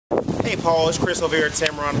Paul. It's Chris over here at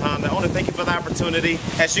Tameron Honda. I want to thank you for the opportunity.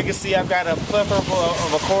 As you can see, I've got a plethora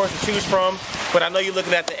of Accords to choose from, but I know you're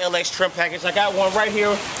looking at the LX trim package. I got one right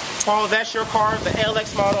here. Paul, that's your car, the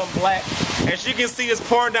LX model in black. As you can see, it's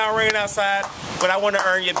pouring down rain outside, but I want to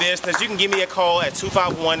earn your business. You can give me a call at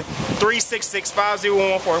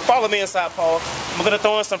 251-366-5014. Follow me inside, Paul. I'm going to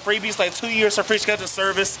throw in some freebies like 2 years of free scheduled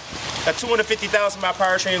service, a 250,000 mile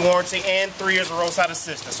powertrain warranty, and 3 years of roadside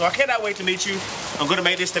assistance. So I cannot wait to meet you. I'm going to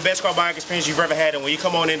make this the best car buying experience you've ever had, and when you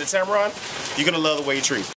come on into Tameron, you're going to love the way you treat.